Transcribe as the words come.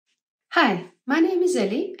Hi, my name is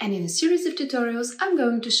Ellie, and in a series of tutorials I'm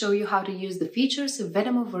going to show you how to use the features of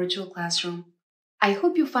VEDAMO Virtual Classroom. I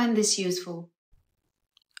hope you find this useful.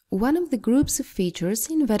 One of the groups of features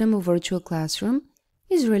in VEDAMO Virtual Classroom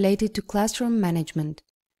is related to classroom management.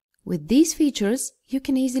 With these features, you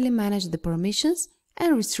can easily manage the permissions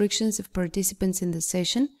and restrictions of participants in the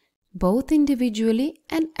session, both individually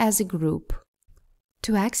and as a group.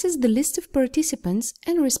 To access the list of participants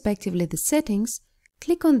and respectively the settings,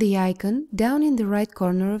 click on the icon down in the right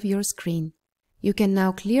corner of your screen. You can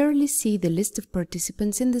now clearly see the list of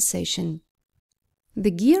participants in the session. The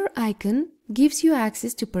gear icon gives you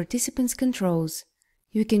access to participants' controls.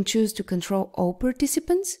 You can choose to control all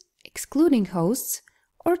participants, excluding hosts,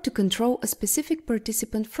 or to control a specific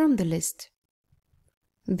participant from the list.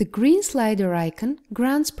 The green slider icon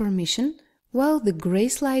grants permission, while the gray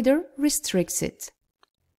slider restricts it.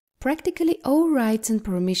 Practically all rights and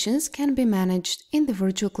permissions can be managed in the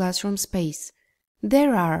virtual classroom space.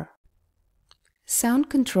 There are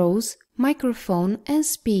sound controls, microphone and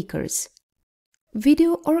speakers.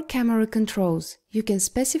 Video or camera controls. You can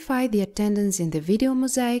specify the attendance in the video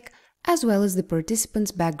mosaic as well as the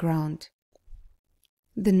participant's background.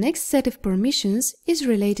 The next set of permissions is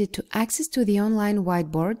related to access to the online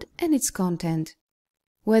whiteboard and its content.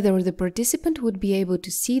 Whether the participant would be able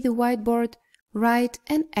to see the whiteboard, write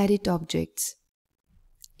and edit objects.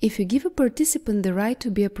 If you give a participant the right to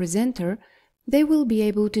be a presenter, they will be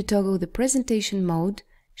able to toggle the presentation mode,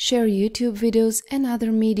 share YouTube videos and other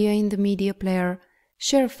media in the media player,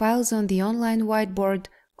 share files on the online whiteboard,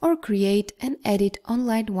 or create and edit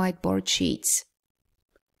online whiteboard sheets.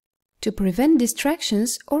 To prevent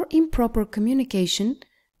distractions or improper communication,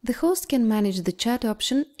 the host can manage the chat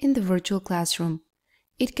option in the virtual classroom.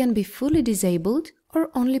 It can be fully disabled or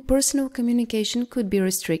only personal communication could be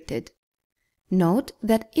restricted. Note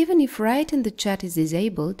that even if write in the chat is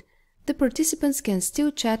disabled, the participants can still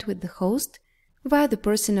chat with the host via the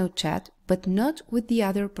personal chat, but not with the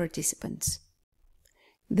other participants.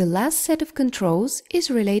 The last set of controls is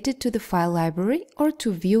related to the file library or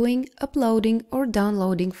to viewing, uploading or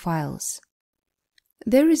downloading files.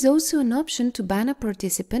 There is also an option to ban a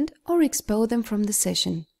participant or expel them from the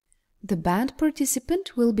session. The banned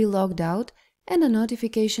participant will be logged out and a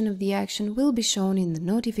notification of the action will be shown in the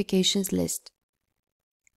notifications list.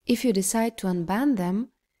 If you decide to unban them,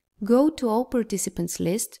 go to All Participants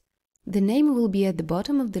list. The name will be at the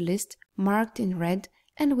bottom of the list, marked in red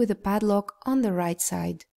and with a padlock on the right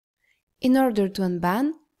side. In order to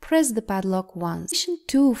unban, press the padlock once. Option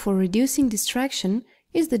 2 for reducing distraction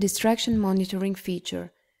is the distraction monitoring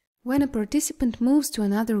feature. When a participant moves to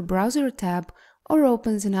another browser tab or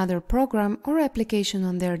opens another program or application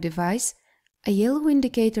on their device, a yellow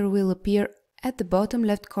indicator will appear at the bottom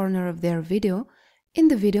left corner of their video in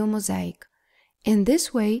the video mosaic. In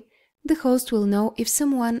this way, the host will know if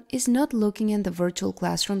someone is not looking at the virtual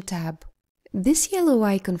classroom tab. This yellow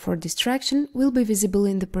icon for distraction will be visible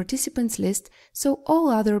in the participants list, so all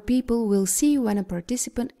other people will see when a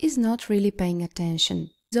participant is not really paying attention. With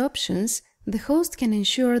these options, the host can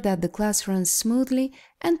ensure that the class runs smoothly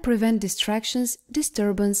and prevent distractions,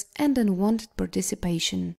 disturbance, and unwanted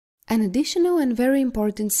participation. An additional and very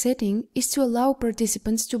important setting is to allow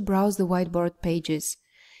participants to browse the whiteboard pages.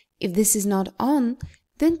 If this is not on,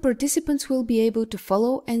 then participants will be able to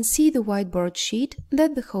follow and see the whiteboard sheet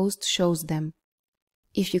that the host shows them.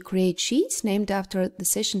 If you create sheets named after the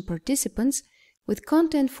session participants, with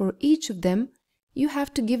content for each of them, you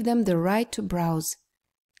have to give them the right to browse.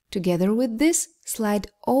 Together with this, slide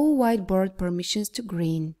all whiteboard permissions to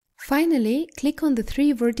green. Finally, click on the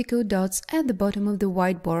 3 vertical dots at the bottom of the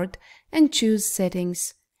whiteboard and choose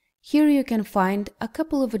Settings. Here you can find a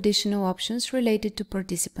couple of additional options related to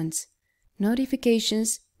participants: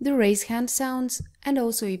 notifications, the raise hand sounds, and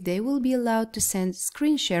also if they will be allowed to send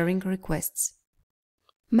screen sharing requests.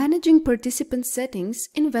 Managing participant settings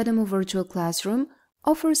in VEDAMO Virtual Classroom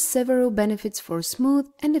offers several benefits for smooth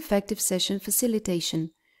and effective session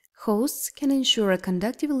facilitation. Hosts can ensure a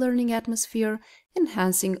conducive learning atmosphere,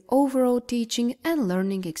 enhancing overall teaching and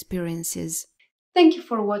learning experiences. Thank you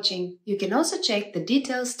for watching. You can also check the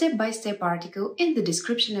detailed step-by-step article in the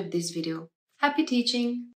description of this video. Happy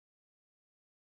teaching!